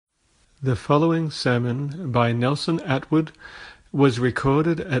The following sermon by Nelson Atwood was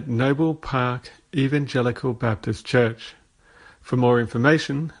recorded at Noble Park Evangelical Baptist Church. For more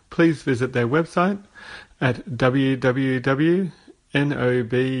information, please visit their website at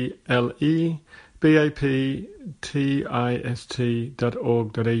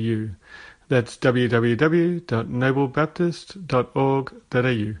www.noblebaptist.org.au. That's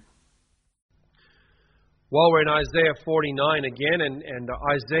www.noblebaptist.org.au. Well, we're in Isaiah 49 again, and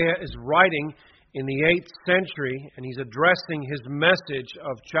Isaiah is writing in the 8th century, and he's addressing his message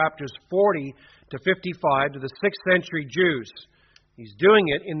of chapters 40 to 55 to the 6th century Jews. He's doing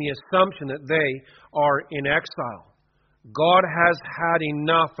it in the assumption that they are in exile. God has had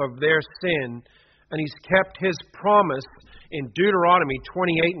enough of their sin, and He's kept His promise in Deuteronomy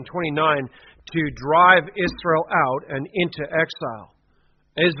 28 and 29 to drive Israel out and into exile.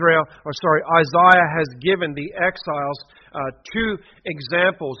 Isaiah has given the exiles two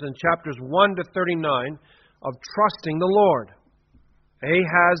examples in chapters 1 to 39 of trusting the Lord.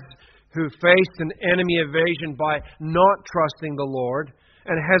 Ahaz, who faced an enemy invasion by not trusting the Lord,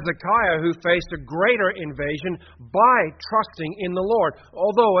 and Hezekiah, who faced a greater invasion by trusting in the Lord.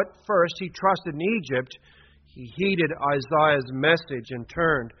 Although at first he trusted in Egypt, he heeded Isaiah's message and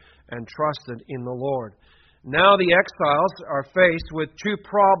turned and trusted in the Lord. Now the exiles are faced with two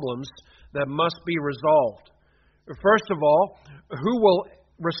problems that must be resolved. First of all, who will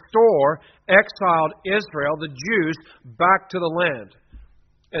restore exiled Israel, the Jews, back to the land?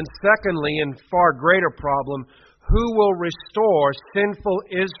 And secondly, and far greater problem, who will restore sinful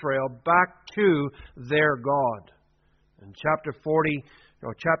Israel back to their God? In chapters 40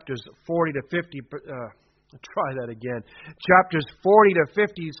 to 50... Try that again. Chapters 40 to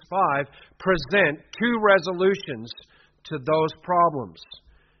 55 present two resolutions to those problems.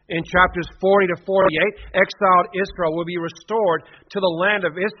 In chapters 40 to 48, exiled Israel will be restored to the land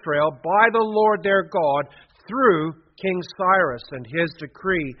of Israel by the Lord their God through King Cyrus and his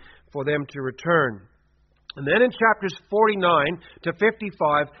decree for them to return. And then in chapters 49 to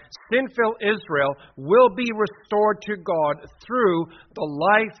 55, sinful Israel will be restored to God through the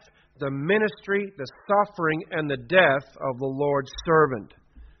life, the ministry, the suffering, and the death of the Lord's servant,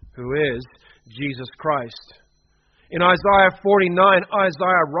 who is Jesus Christ. In Isaiah 49,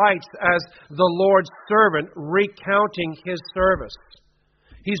 Isaiah writes as the Lord's servant, recounting his service.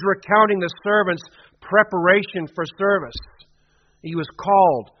 He's recounting the servant's preparation for service. He was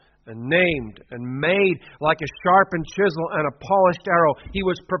called and named and made like a sharpened chisel and a polished arrow. He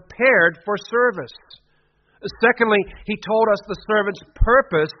was prepared for service. Secondly, he told us the servant's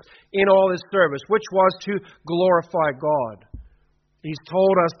purpose in all his service, which was to glorify God. He's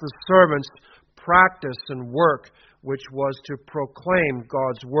told us the servant's practice and work, which was to proclaim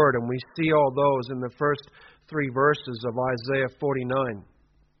God's word. And we see all those in the first three verses of Isaiah 49.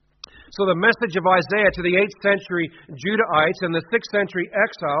 So the message of Isaiah to the 8th century Judahites and the 6th century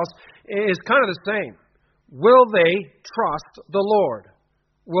exiles is kind of the same. Will they trust the Lord?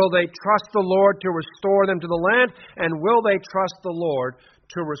 Will they trust the Lord to restore them to the land? And will they trust the Lord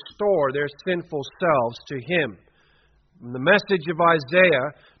to restore their sinful selves to Him? And the message of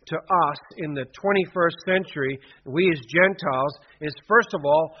Isaiah to us in the 21st century, we as Gentiles, is first of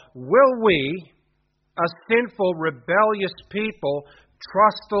all, will we, a sinful, rebellious people,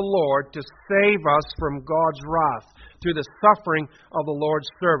 trust the Lord to save us from God's wrath through the suffering of the Lord's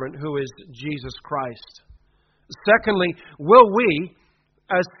servant, who is Jesus Christ? Secondly, will we,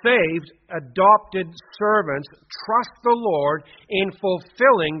 as saved, adopted servants, trust the Lord in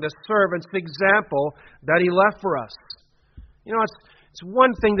fulfilling the servant's example that He left for us? You know, it's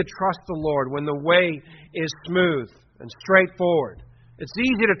one thing to trust the Lord when the way is smooth and straightforward. It's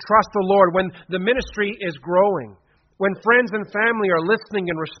easy to trust the Lord when the ministry is growing, when friends and family are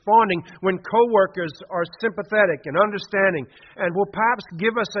listening and responding, when co-workers are sympathetic and understanding, and will perhaps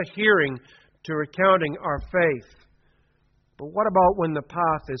give us a hearing to recounting our faith. But what about when the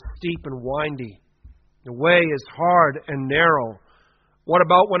path is steep and windy? The way is hard and narrow. What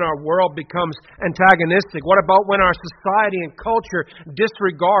about when our world becomes antagonistic? What about when our society and culture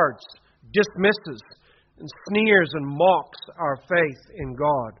disregards, dismisses, and sneers and mocks our faith in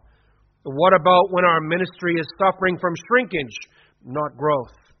God? What about when our ministry is suffering from shrinkage, not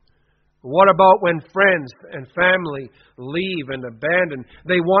growth? What about when friends and family leave and abandon?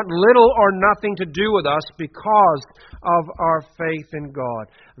 They want little or nothing to do with us because of our faith in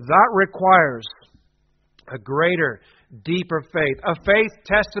God. That requires a greater, deeper faith, a faith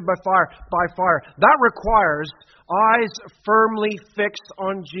tested by fire. That requires eyes firmly fixed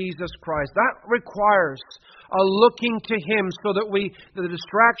on Jesus Christ. That requires a looking to Him so that the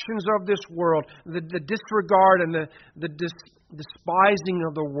distractions of this world, the disregard and the despising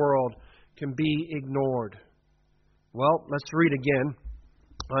of the world, can be ignored. Well, let's read again.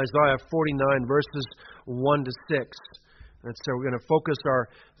 Isaiah 49, verses 1 to 6. And so we're going to focus our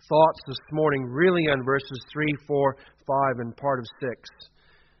thoughts this morning really on verses 3, 4, 5, and part of 6.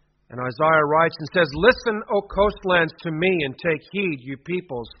 And Isaiah writes and says, "Listen, O coastlands, to me, and take heed, you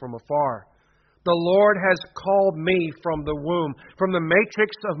peoples from afar. The Lord has called me from the womb. From the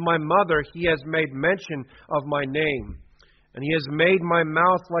matrix of my mother He has made mention of my name. And He has made my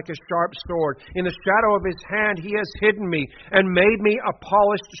mouth like a sharp sword. In the shadow of His hand He has hidden me, and made me a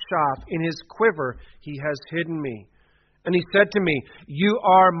polished shaft. In His quiver He has hidden me. And He said to me, You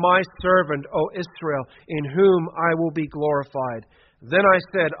are my servant, O Israel, in whom I will be glorified. Then I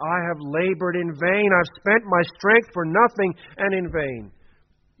said, I have labored in vain. I've spent my strength for nothing and in vain.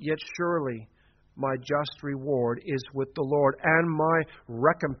 Yet surely my just reward is with the Lord, and my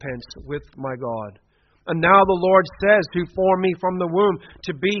recompense with my God. And now the Lord says, who formed me from the womb,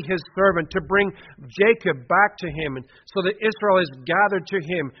 to be His servant, to bring Jacob back to Him, and so that Israel is gathered to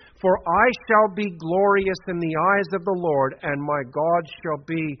Him. For I shall be glorious in the eyes of the Lord, and my God shall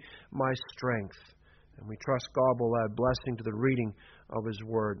be my strength." And we trust God will add blessing to the reading of His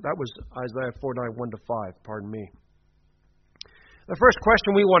Word. That was Isaiah 49, 1 to 5. Pardon me. The first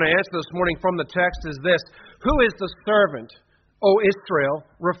question we want to answer this morning from the text is this: who is the servant, O Israel,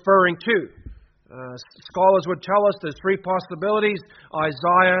 referring to? Scholars would tell us there's three possibilities: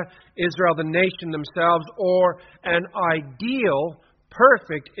 Isaiah, Israel, the nation themselves, or an ideal,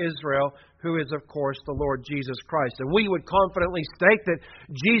 perfect Israel, who is, of course, the Lord Jesus Christ. And we would confidently state that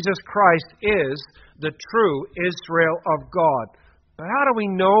Jesus Christ is the true Israel of God. But how do we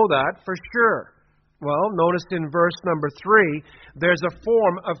know that for sure? Well, notice in verse number 3, there's a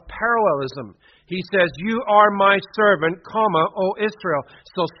form of parallelism. He says, "You are my servant, comma, O Israel."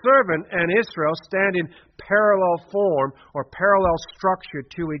 So servant and Israel stand in parallel form or parallel structure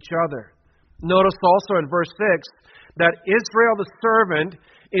to each other. Notice also in verse 6 that Israel the servant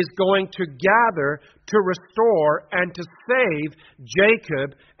is going to gather to restore and to save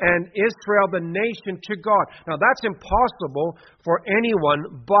Jacob and Israel the nation to God. Now that's impossible for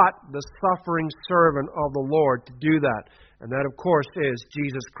anyone but the suffering servant of the Lord to do that. And that, of course, is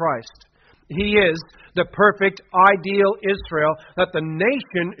Jesus Christ. He is the perfect, ideal Israel that the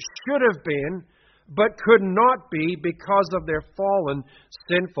nation should have been, but could not be because of their fallen,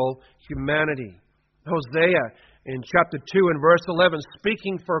 sinful humanity. Hosea, in chapter 2 and verse 11,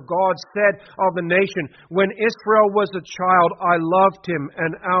 speaking for God, said of the nation, "When Israel was a child, I loved him,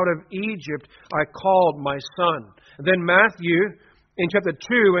 and out of Egypt I called my son." Then Matthew, in chapter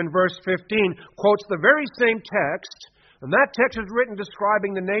 2 and verse 15, quotes the very same text, and that text was written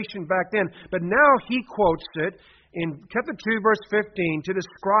describing the nation back then, but now he quotes it in chapter 2, verse 15, to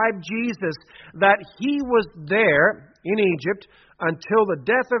describe Jesus, that He was there in Egypt until the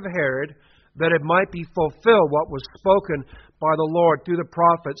death of Herod, that it might be fulfilled what was spoken by the Lord through the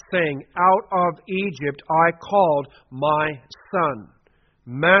prophet, saying, "Out of Egypt I called my son."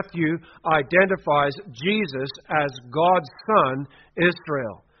 Matthew identifies Jesus as God's son,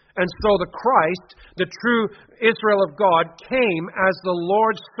 Israel. And so the Christ, the true Israel of God, came as the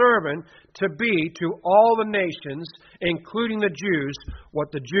Lord's servant to be to all the nations, including the Jews,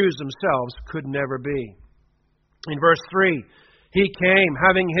 what the Jews themselves could never be. In verse 3, He came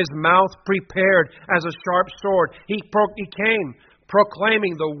having His mouth prepared as a sharp sword. He came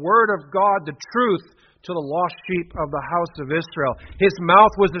proclaiming the word of God, the truth, to the lost sheep of the house of Israel. His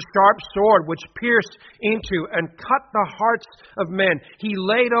mouth was a sharp sword which pierced into and cut the hearts of men. He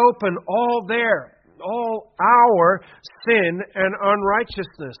laid open all our sin and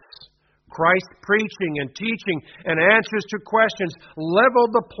unrighteousness. Christ preaching and teaching and answers to questions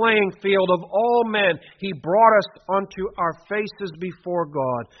leveled the playing field of all men. He brought us unto our faces before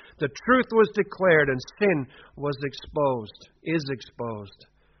God. The truth was declared and sin was is exposed.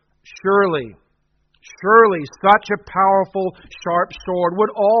 Surely such a powerful, sharp sword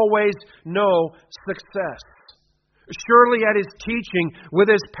would always know success. Surely at His teaching, with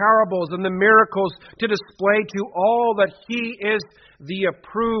His parables and the miracles to display to all that He is the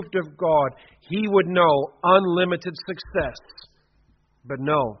approved of God, He would know unlimited success. But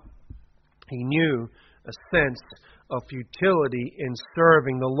no, He knew a sense of futility in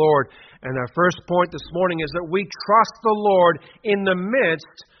serving the Lord. And our first point this morning is that we trust the Lord in the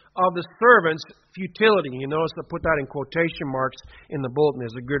midst of the servant's futility. You notice I put that in quotation marks in the bulletin.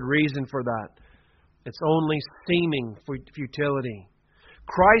 There's a good reason for that. It's only seeming futility.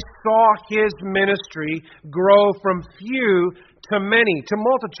 Christ saw His ministry grow from few to many, to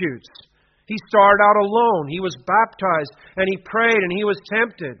multitudes. He started out alone. He was baptized and He prayed and He was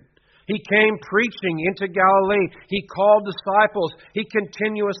tempted. He came preaching into Galilee. He called disciples. He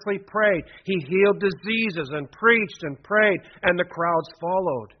continuously prayed. He healed diseases and preached and prayed, and the crowds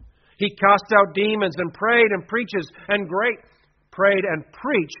followed. He cast out demons and prayed and preached, and great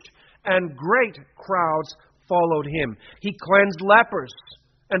crowds followed him. He cleansed lepers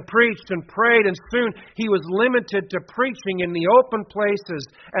and preached and prayed, and soon he was limited to preaching in the open places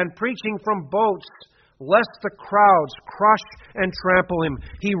and preaching from boats, lest the crowds crush and trample him.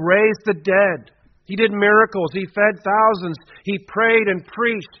 He raised the dead. He did miracles. He fed thousands. He prayed and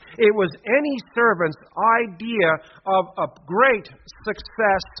preached. It was any servant's idea of a great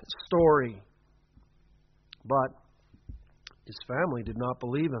success story. But his family did not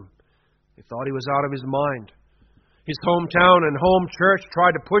believe him. They thought he was out of his mind. His hometown and home church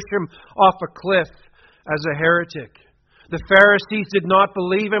tried to push him off a cliff as a heretic. The Pharisees did not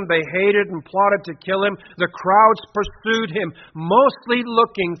believe him. They hated and plotted to kill him. The crowds pursued him, mostly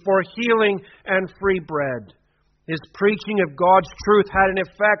looking for healing and free bread. His preaching of God's truth had an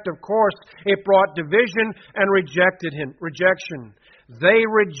effect, of course. It brought division and rejection. They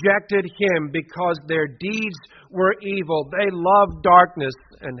rejected him because their deeds were evil. They loved darkness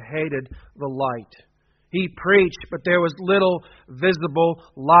and hated the light. He preached, but there was little visible,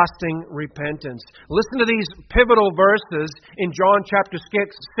 lasting repentance. Listen to these pivotal verses in John chapter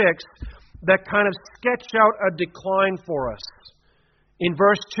 6 that kind of sketch out a decline for us. In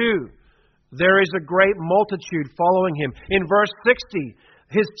verse 2, there is a great multitude following him. In verse 60,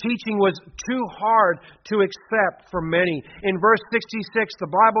 his teaching was too hard to accept for many. In verse 66,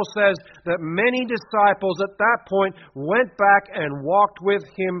 the Bible says that many disciples at that point went back and walked with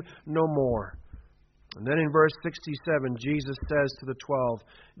him no more. And then in verse 67, Jesus says to the 12,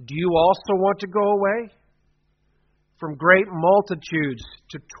 "Do you also want to go away?" From great multitudes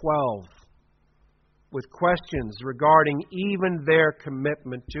to 12, with questions regarding even their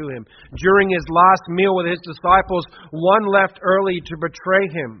commitment to him. During his last meal with his disciples, one left early to betray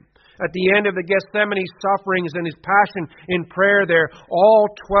him. At the end of the Gethsemane sufferings and his passion in prayer there, all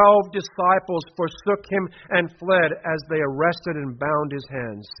 12 disciples forsook him and fled as they arrested and bound his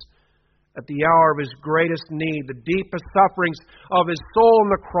hands. At the hour of his greatest need, the deepest sufferings of his soul on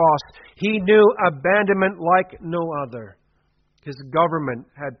the cross, he knew abandonment like no other. His government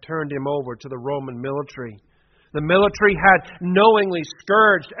had turned him over to the Roman military. The military had knowingly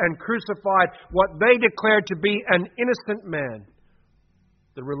scourged and crucified what they declared to be an innocent man.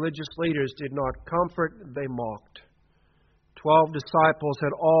 The religious leaders did not comfort, they mocked. 12 disciples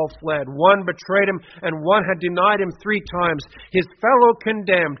had all fled. One betrayed him, and one had denied him 3 times. His fellow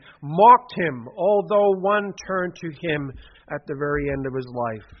condemned mocked him, although one turned to him at the very end of his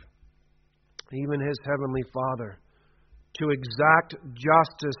life. Even his heavenly Father, to exact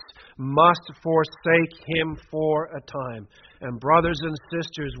justice, must forsake him for a time. And brothers and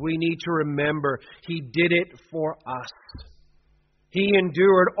sisters, we need to remember, he did it for us. He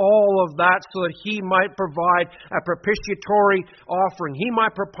endured all of that so that he might provide a propitiatory offering. He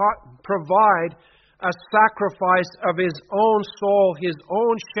might provide a sacrifice of his own soul, his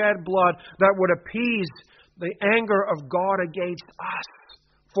own shed blood that would appease the anger of God against us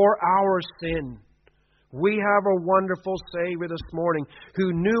for our sin. We have a wonderful Savior this morning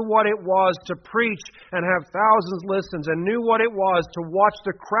who knew what it was to preach and have thousands listen, and knew what it was to watch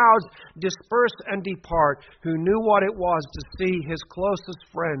the crowds disperse and depart, who knew what it was to see his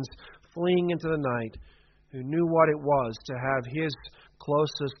closest friends fleeing into the night, who knew what it was to have his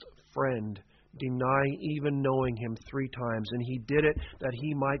closest friend deny even knowing him 3 times. And he did it that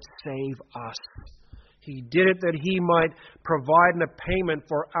he might save us. He did it that he might provide a payment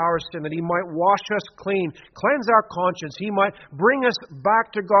for our sin, that he might wash us clean, cleanse our conscience. He might bring us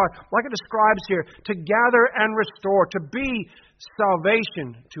back to God, like it describes here, to gather and restore, to be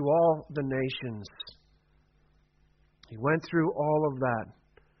salvation to all the nations. He went through all of that.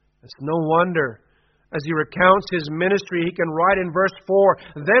 It's no wonder, as he recounts his ministry, he can write in verse 4,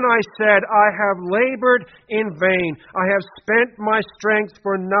 "Then I said, I have labored in vain. I have spent my strength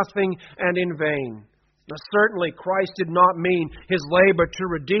for nothing and in vain." Now, certainly, Christ did not mean his labor to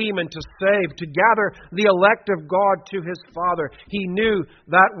redeem and to save, to gather the elect of God to his Father. He knew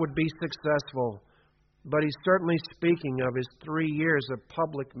that would be successful. But he's certainly speaking of his 3 years of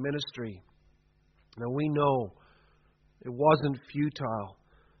public ministry. Now, we know it wasn't futile.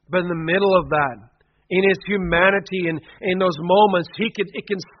 But in the middle of that, in his humanity and in those moments, it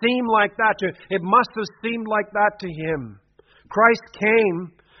can seem like that. It must have seemed like that to him. Christ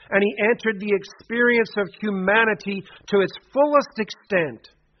came and he entered the experience of humanity to its fullest extent.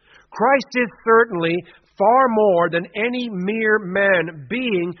 Christ is certainly far more than any mere man,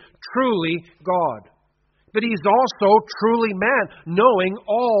 being truly God. that He's also truly man, knowing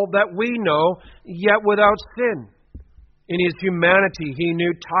all that we know, yet without sin. In His humanity, He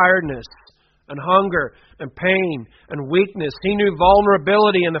knew tiredness and hunger and pain and weakness. He knew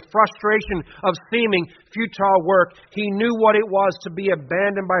vulnerability and the frustration of seeming futile work. He knew what it was to be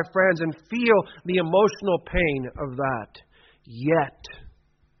abandoned by friends and feel the emotional pain of that. Yet,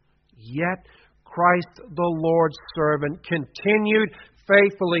 Christ the Lord's servant continued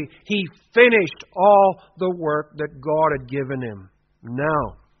faithfully. He finished all the work that God had given Him.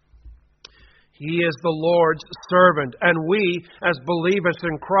 Now, He is the Lord's servant, and we, as believers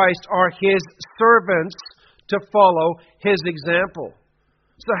in Christ, are His servants to follow His example.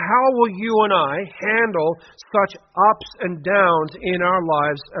 So how will you and I handle such ups and downs in our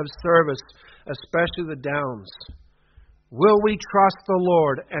lives of service, especially the downs? Will we trust the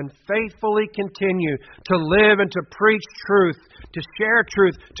Lord and faithfully continue to live and to preach truth, to share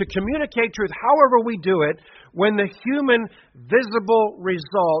truth, to communicate truth, however we do it, when the human visible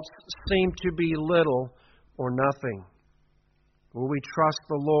results seem to be little or nothing? Will we trust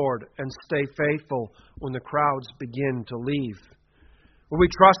the Lord and stay faithful when the crowds begin to leave? Will we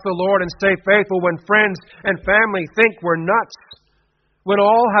trust the Lord and stay faithful when friends and family think we're nuts? When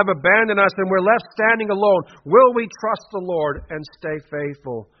all have abandoned us and we're left standing alone, will we trust the Lord and stay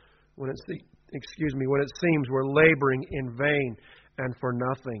faithful when it seems we're laboring in vain and for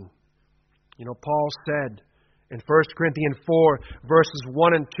nothing? You know, Paul said in 1 Corinthians 4, verses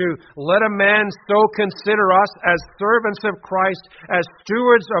 1 and 2, "Let a man so consider us as servants of Christ, as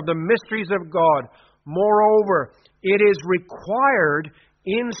stewards of the mysteries of God. Moreover, it is required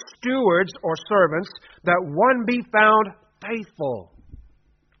in stewards or servants that one be found faithful."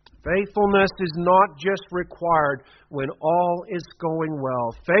 Faithfulness is not just required when all is going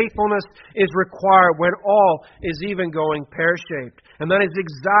well. Faithfulness is required when all is even going pear-shaped. And that is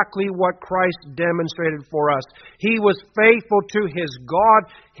exactly what Christ demonstrated for us. He was faithful to His God,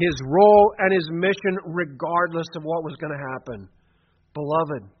 His role, and His mission regardless of what was going to happen.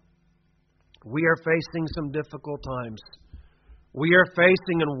 Beloved, we are facing some difficult times. We are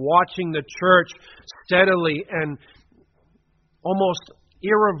facing and watching the church steadily and almost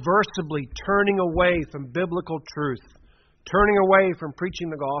irreversibly turning away from biblical truth, turning away from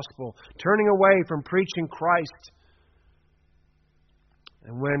preaching the gospel, turning away from preaching Christ.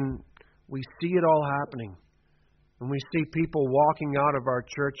 And when we see it all happening, when we see people walking out of our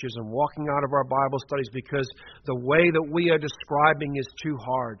churches and walking out of our Bible studies because the way that we are describing is too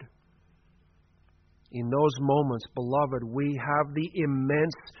hard, in those moments, beloved, we have the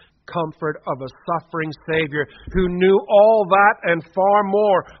immense comfort of a suffering Savior who knew all that and far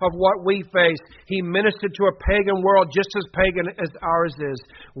more of what we face. He ministered to a pagan world just as pagan as ours is.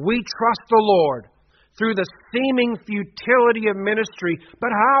 We trust the Lord through the seeming futility of ministry.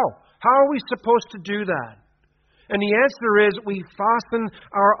 But how? How are we supposed to do that? And the answer is we fasten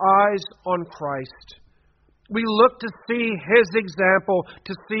our eyes on Christ. We look to see His example,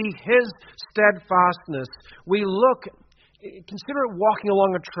 to see His steadfastness. We look, consider it walking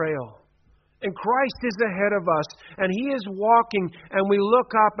along a trail. And Christ is ahead of us, and He is walking, and we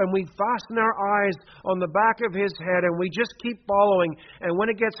look up and we fasten our eyes on the back of His head, and we just keep following. And when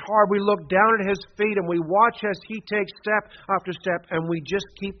it gets hard, we look down at His feet, and we watch as He takes step after step, and we just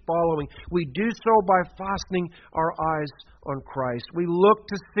keep following. We do so by fastening our eyes on Christ. We look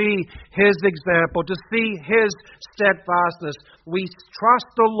to see His example, to see His steadfastness. We trust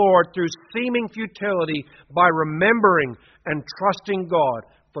the Lord through seeming futility by remembering and trusting God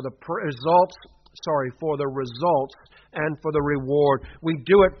for the results and for the reward. We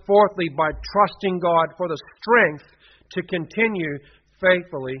do it fourthly by trusting God for the strength to continue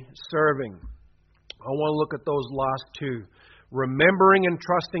faithfully serving. I want to look at those last two. Remembering and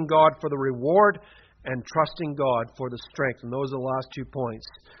trusting God for the reward and trusting God for the strength. And those are the last 2 points.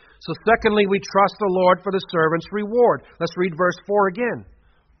 So secondly, we trust the Lord for the servant's reward. Let's read verse 4 again.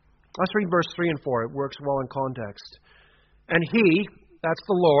 Let's read verse 3 and 4. It works well in context. And He, that's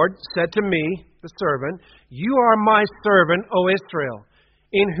the Lord, said to me, the servant, "You are my servant, O Israel,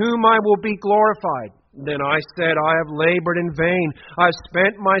 in whom I will be glorified." Then I said, "I have labored in vain. I've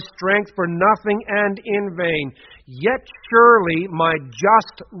spent my strength for nothing and in vain. Yet surely my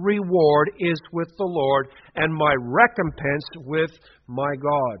just reward is with the Lord, and my recompense with my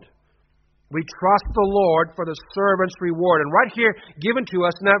God." We trust the Lord for the servant's reward. And right here, given to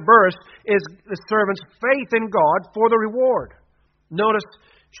us in that verse, is the servant's faith in God for the reward. Notice,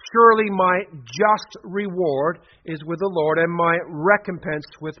 surely my just reward is with the Lord, and my recompense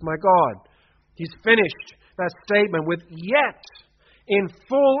with my God. He's finished that statement with "yet," in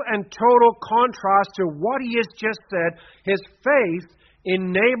full and total contrast to what he has just said. His faith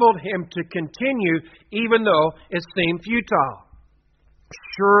enabled him to continue even though it seemed futile.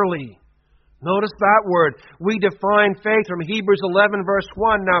 Surely. Notice that word. We define faith from Hebrews 11 verse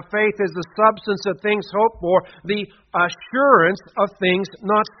 1. Now faith is the substance of things hoped for, the assurance of things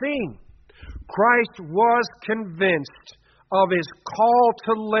not seen. Christ was convinced of his call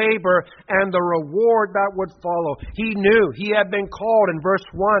to labor and the reward that would follow. He knew he had been called in verse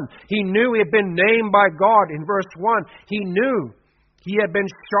 1. He knew he had been named by God in verse 1. He knew he had been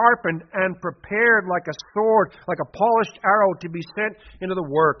sharpened and prepared like a sword, like a polished arrow to be sent into the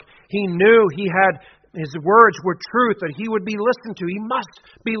work. He knew his words were truth, that he would be listened to. He must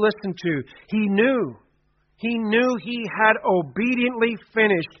be listened to. He knew he had obediently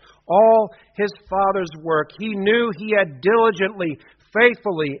finished all his Father's work. He knew he had diligently,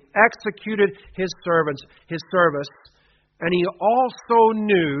 faithfully executed his service. And he also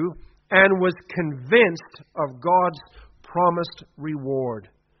knew and was convinced of God's promised reward.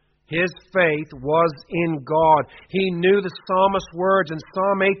 His faith was in God. He knew the psalmist's words in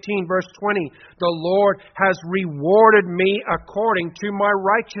Psalm 18 verse 20. The Lord has rewarded me according to my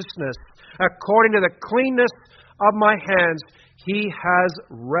righteousness. According to the cleanness of my hands, He has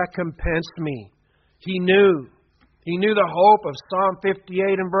recompensed me. He knew the hope of Psalm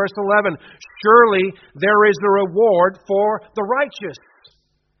 58 and verse 11. Surely there is a reward for the righteous.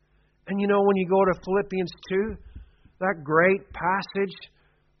 And you know, when you go to Philippians 2, that great passage,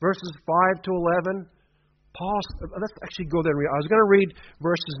 verses 5 to 11, let's actually go there and read. I was going to read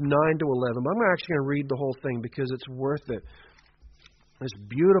verses 9 to 11, but I'm actually going to read the whole thing because it's worth it. This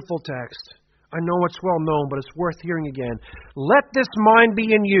beautiful text. I know it's well known, but it's worth hearing again. Let this mind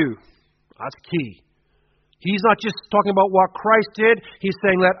be in you. That's key. He's not just talking about what Christ did. He's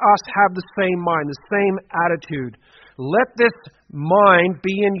saying let us have the same mind, the same attitude. Let this mind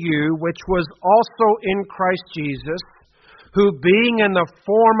be in you, which was also in Christ Jesus, who being in the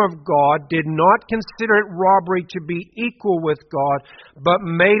form of God did not consider it robbery to be equal with God, but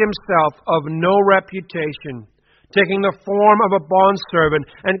made himself of no reputation, taking the form of a bondservant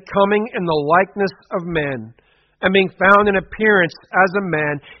and coming in the likeness of men. And being found in appearance as a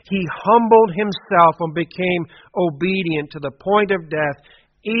man, he humbled himself and became obedient to the point of death,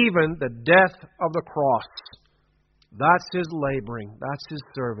 even the death of the cross. That's his laboring. That's his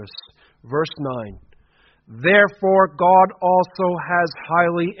service. Verse 9. Therefore God also has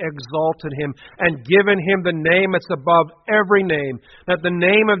highly exalted him and given him the name that's above every name, that the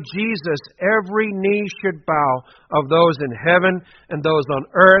name of Jesus every knee should bow, of those in heaven and those on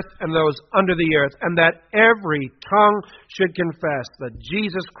earth and those under the earth, and that every tongue should confess that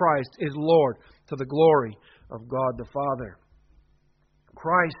Jesus Christ is Lord, to the glory of God the Father.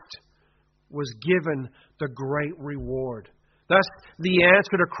 Christ was given the great reward. That's the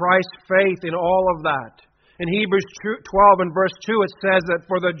answer to Christ's faith in all of that. In Hebrews 12 and verse 2, it says that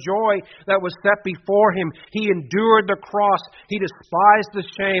for the joy that was set before him, he endured the cross. He despised the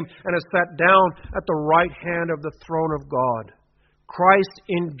shame and is sat down at the right hand of the throne of God. Christ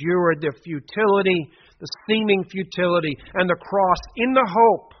endured the futility, the seeming futility, and the cross in the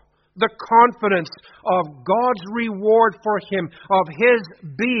hope, the confidence of God's reward for him, of his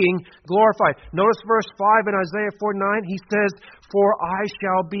being glorified. Notice verse 5 in Isaiah 49, he says, for I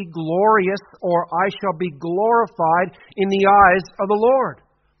shall be glorious, or I shall be glorified in the eyes of the Lord.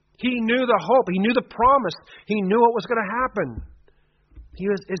 He knew the hope. He knew the promise. He knew what was going to happen.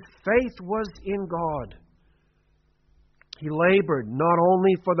 His faith was in God. He labored not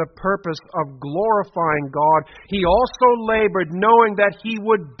only for the purpose of glorifying God, he also labored knowing that he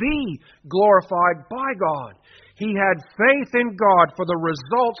would be glorified by God. He had faith in God for the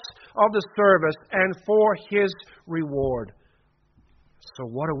results of the service and for his reward. So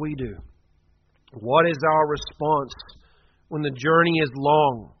what do we do? What is our response when the journey is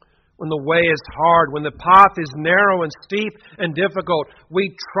long, when the way is hard, when the path is narrow and steep and difficult?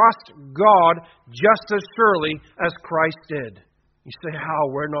 We trust God just as surely as Christ did. You say, how?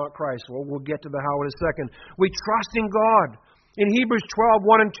 We're not Christ. Well, we'll get to the how in a second. We trust in God. In Hebrews 12,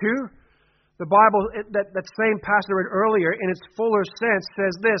 1 and 2, the Bible, that same passage I read earlier, in its fuller sense,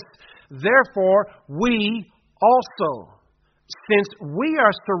 says this, therefore we also, since we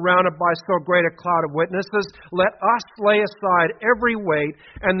are surrounded by so great a cloud of witnesses, let us lay aside every weight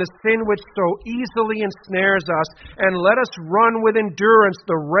and the sin which so easily ensnares us, and let us run with endurance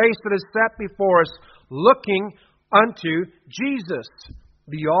the race that is set before us, looking unto Jesus,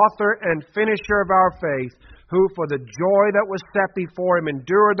 the author and finisher of our faith, who for the joy that was set before him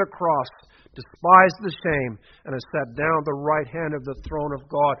endured the cross, despised the shame, and has sat down at the right hand of the throne of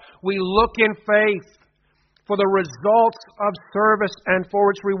God. We look in faith for the results of service and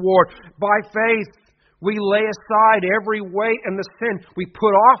for its reward. By faith, We lay aside every weight and the sin. We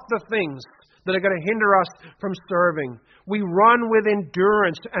put off the things that are going to hinder us from serving. We run with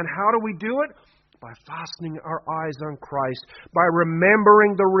endurance. And how do we do it? By fastening our eyes on Christ, by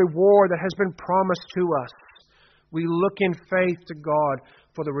remembering the reward that has been promised to us. We look in faith to God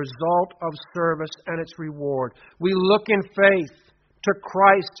for the result of service and its reward. We look in faith to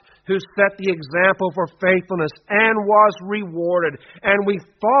Christ, who set the example for faithfulness and was rewarded, and we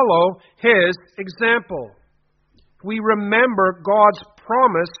follow His example. We remember God's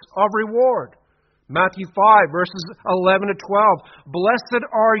promise of reward. Matthew 5, verses 11 to 12. Blessed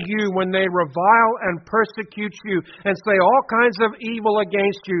are you when they revile and persecute you and say all kinds of evil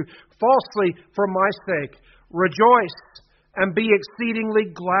against you falsely for my sake. Rejoice and be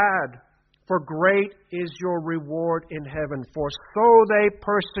exceedingly glad, for great is your reward in heaven. For so they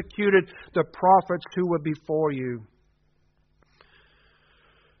persecuted the prophets who were before you.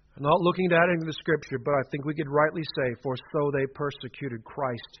 I'm not looking at adding to the Scripture, but I think we could rightly say, for so they persecuted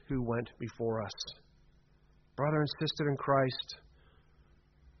Christ who went before us. Brother and sister in Christ,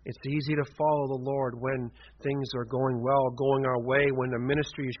 it's easy to follow the Lord when things are going well, going our way, when the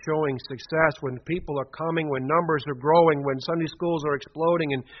ministry is showing success, when people are coming, when numbers are growing, when Sunday schools are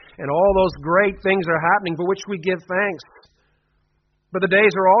exploding, and all those great things are happening for which we give thanks. But the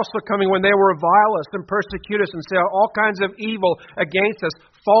days are also coming when they will revile us and persecute us and say all kinds of evil against us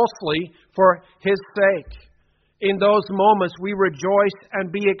falsely for His sake. In those moments we rejoice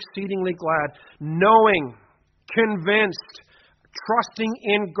and be exceedingly glad, knowing, convinced, trusting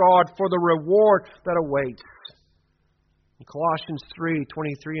in God for the reward that awaits. In Colossians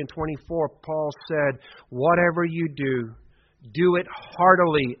 3:23 and 24, Paul said, whatever you do, do it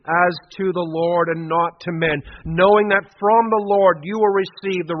heartily as to the Lord and not to men, knowing that from the Lord you will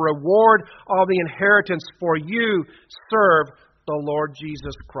receive the reward of the inheritance, for you serve the Lord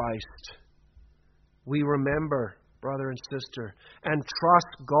Jesus Christ. We remember, brother and sister, and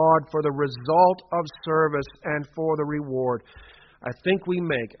trust God for the result of service and for the reward. I think we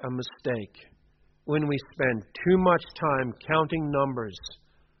make a mistake when we spend too much time counting numbers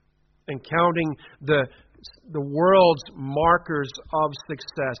and counting the world's markers of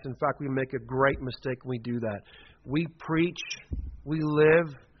success. In fact, we make a great mistake when we do that. We preach, we live,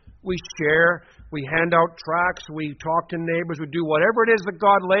 we share, we hand out tracts, we talk to neighbors, we do whatever it is that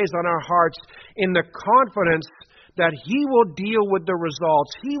God lays on our hearts in the confidence that He will deal with the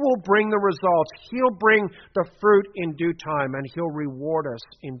results. He will bring the results. He'll bring the fruit in due time, and He'll reward us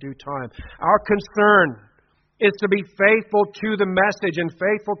in due time. Our concern is to be faithful to the message and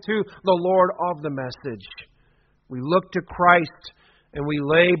faithful to the Lord of the message. We look to Christ and we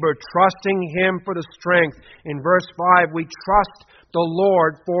labor, trusting Him for the strength. In verse 5, we trust the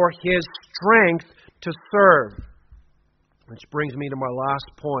Lord for His strength to serve. Which brings me to my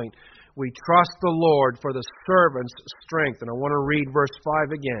last point. We trust the Lord for the servant's strength. And I want to read verse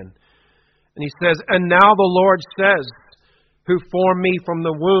 5 again. And he says, and now the Lord says, who formed me from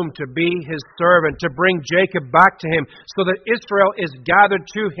the womb to be His servant, to bring Jacob back to Him, so that Israel is gathered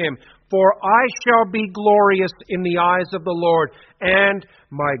to Him. For I shall be glorious in the eyes of the Lord, and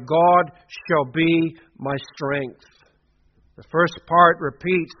my God shall be my strength. The first part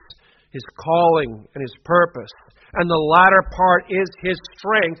repeats His calling and His purpose. And the latter part is His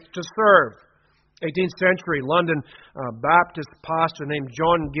strength to serve. 18th century London Baptist pastor named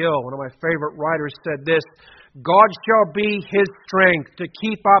John Gill, one of my favorite writers, said this: God shall be His strength to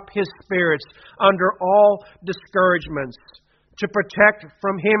keep up His spirits under all discouragements, to protect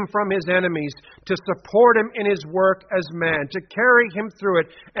him from his enemies, to support him in his work as man, to carry him through it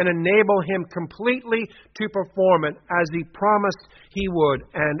and enable him completely to perform it as He promised He would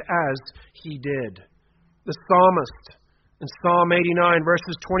and as He did. The psalmist in Psalm 89,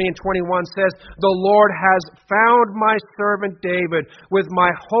 verses 20 and 21 says, the Lord has found my servant David. With my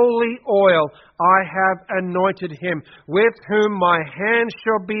holy oil I have anointed him, with whom my hand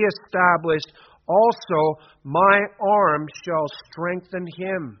shall be established. Also my arm shall strengthen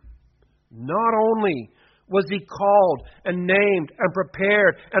him. Not only was he called and named and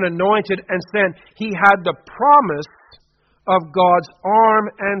prepared and anointed and sent, he had the promise of God's arm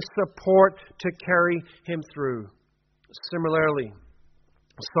and support to carry him through. Similarly,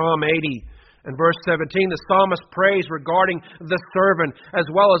 Psalm 80 and verse 17, the psalmist prays regarding the servant as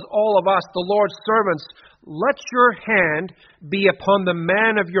well as all of us, the Lord's servants. Let your hand be upon the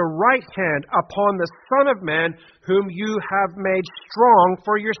man of your right hand, upon the Son of Man, whom you have made strong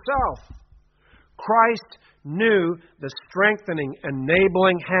for yourself. Christ knew the strengthening,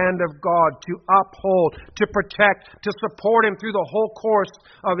 enabling hand of God to uphold, to protect, to support him through the whole course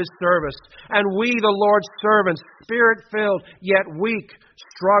of his service. And we, the Lord's servants, Spirit-filled, yet weak,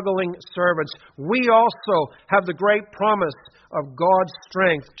 struggling servants, we also have the great promise of God's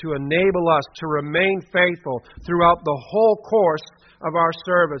strength to enable us to remain faithful throughout the whole course of our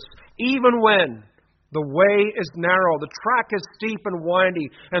service, even when the way is narrow, the track is steep and windy,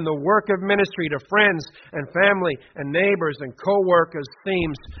 and the work of ministry to friends and family and neighbors and co-workers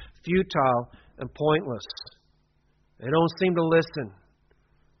seems futile and pointless. They don't seem to listen,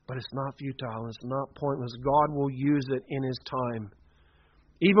 but it's not futile, it's not pointless. God will use it in His time.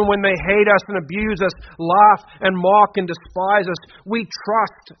 Even when they hate us and abuse us, laugh and mock and despise us, we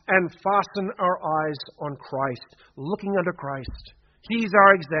trust and fasten our eyes on Christ, looking unto Christ. He's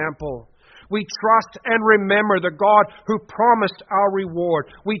our example. We trust and remember the God who promised our reward.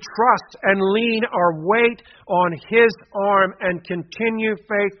 We trust and lean our weight on His arm and continue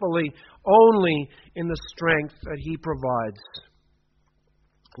faithfully only in the strength that He provides.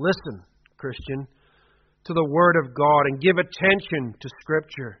 Listen, Christian, to the Word of God and give attention to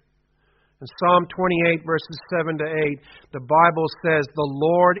Scripture. In Psalm 28, verses 7 to 8, the Bible says, "The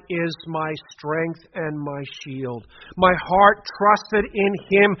Lord is my strength and my shield. My heart trusted in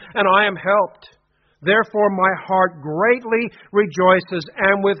Him, and I am helped. Therefore my heart greatly rejoices,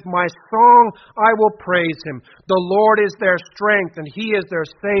 and with my song I will praise Him. The Lord is their strength, and He is their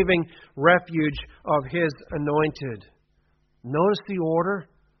saving refuge of His anointed." Notice the order.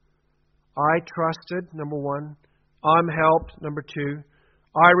 I trusted, number 1. I'm helped, number 2.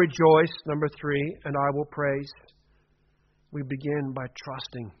 I rejoice, number 3, and I will praise. We begin by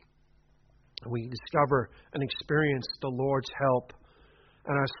trusting. We discover and experience the Lord's help.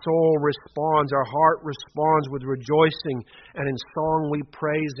 And our soul responds, our heart responds with rejoicing. And in song we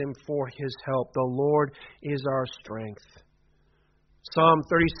praise Him for His help. The Lord is our strength. Psalm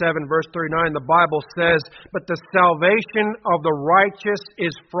 37, verse 39, the Bible says, "But the salvation of the righteous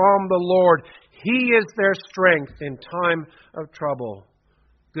is from the Lord. He is their strength in time of trouble."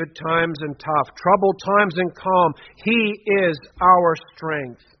 Good times and tough, troubled times and calm. He is our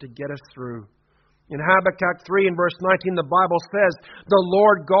strength to get us through. In Habakkuk 3 and verse 19, the Bible says, "The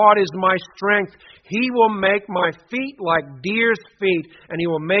Lord God is my strength. He will make my feet like deer's feet, and He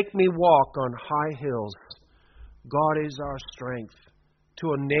will make me walk on high hills." God is our strength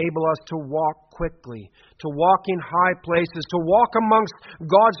to enable us to walk quickly, to walk in high places, to walk amongst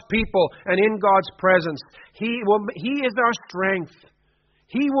God's people and in God's presence. He is our strength.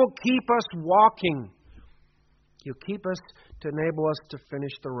 He will keep us walking. He'll keep us to enable us to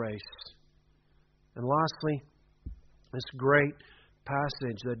finish the race. And lastly, this great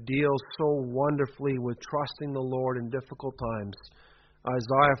passage that deals so wonderfully with trusting the Lord in difficult times.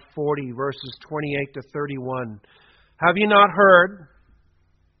 Isaiah 40, verses 28 to 31. "Have you not heard?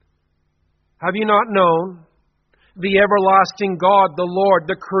 Have you not known? The everlasting God, the Lord,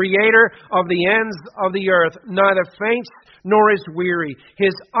 the Creator of the ends of the earth, neither faints nor is weary.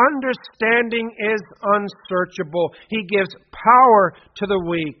 His understanding is unsearchable. He gives power to the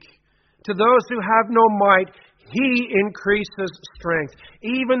weak. To those who have no might, He increases strength.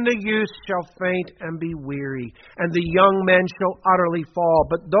 Even the youth shall faint and be weary, and the young men shall utterly fall.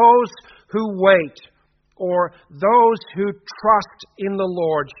 But those who wait, or those who trust in the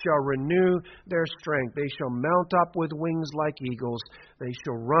Lord, shall renew their strength. They shall mount up with wings like eagles. They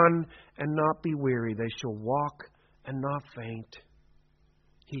shall run and not be weary. They shall walk and not faint."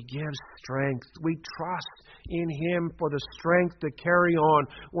 He gives strength. We trust in Him for the strength to carry on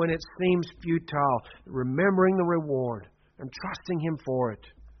when it seems futile, remembering the reward and trusting Him for it.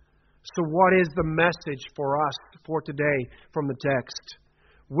 So what is the message for us for today from the text?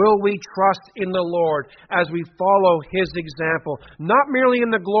 Will we trust in the Lord as we follow His example, not merely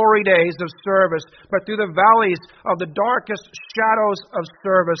in the glory days of service, but through the valleys of the darkest shadows of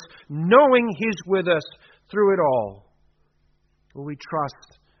service, knowing He's with us through it all? Will we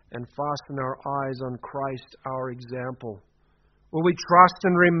trust and fasten our eyes on Christ, our example? Will we trust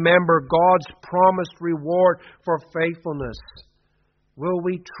and remember God's promised reward for faithfulness? Will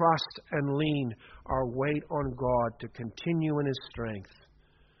we trust and lean our weight on God to continue in His strength?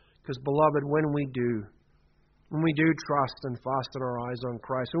 Because, beloved, when we do trust and fasten our eyes on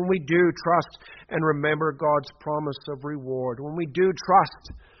Christ, when we do trust and remember God's promise of reward, when we do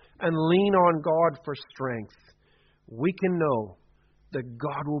trust and lean on God for strength, we can know that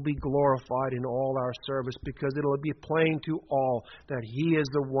God will be glorified in all our service, because it will be plain to all that He is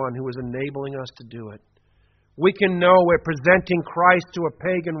the one who is enabling us to do it. We can know we're presenting Christ to a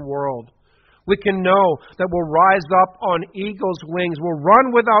pagan world. We can know that we'll rise up on eagle's wings. We'll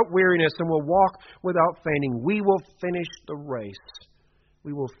run without weariness and we'll walk without fainting. We will finish the race.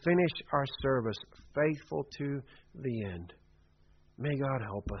 We will finish our service faithful to the end. May God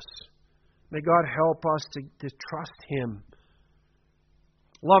help us. May God help us to trust Him.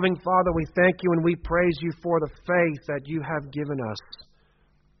 Loving Father, we thank You and we praise You for the faith that You have given us.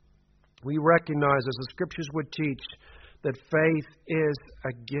 We recognize, as the Scriptures would teach, that faith is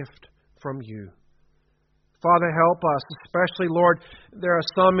a gift from You. Father, help us, especially, Lord, there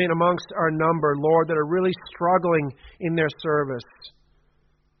are some in amongst our number, Lord, that are really struggling in their service.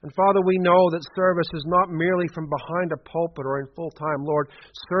 And Father, we know that service is not merely from behind a pulpit or in full time. Lord,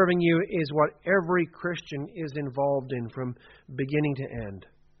 serving You is what every Christian is involved in from beginning to end.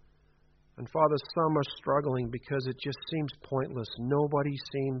 And Father, some are struggling because it just seems pointless. Nobody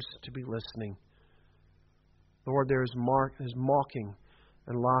seems to be listening. Lord, there is mocking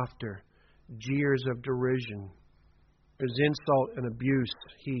and laughter, jeers of derision. There's insult and abuse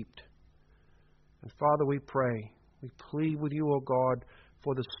heaped. And Father, we pray, we plead with You, O God,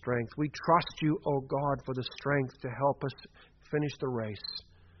 for the strength. We trust You, O God, for the strength to help us finish the race,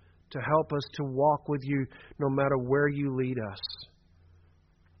 to help us to walk with You no matter where You lead us.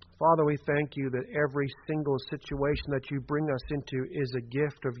 Father, we thank You that every single situation that You bring us into is a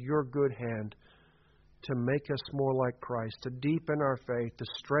gift of Your good hand to make us more like Christ, to deepen our faith, to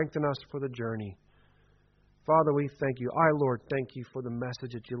strengthen us for the journey. Father, we thank You. Lord, thank You for the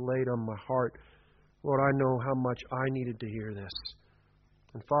message that You laid on my heart. Lord, I know how much I needed to hear this.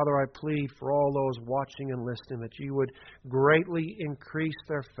 And Father, I plead for all those watching and listening that You would greatly increase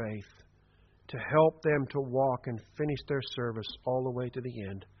their faith to help them to walk and finish their service all the way to the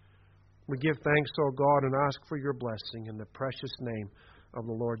end. We give thanks, O God, and ask for Your blessing in the precious name of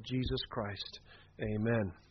the Lord Jesus Christ. Amen.